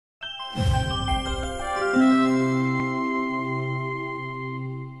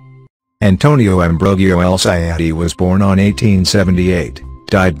Antonio Ambrogio Alciati was born on 1878,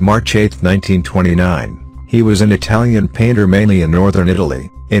 died March 8, 1929. He was an Italian painter mainly in northern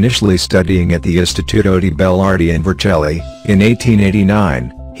Italy, initially studying at the Istituto di Belle Arti in Vercelli. In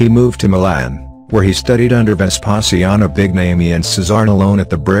 1889, he moved to Milan, where he studied under Vespasiano, Bignami and Cesare Tallone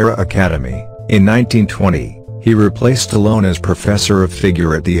at the Brera Academy. In 1920, he replaced Tallone as professor of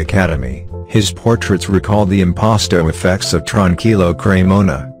figure at the Academy. His portraits recall the impasto effects of Tranquillo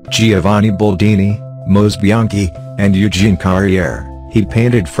Cremona, Giovanni Boldini, Mose Bianchi, and Eugene Carriere. He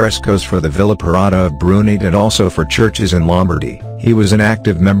painted frescoes for the Villa Pirotta of Brunate and also for churches in Lombardy. He was an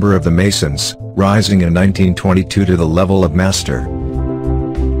active member of the Masons, rising in 1922 to the level of master.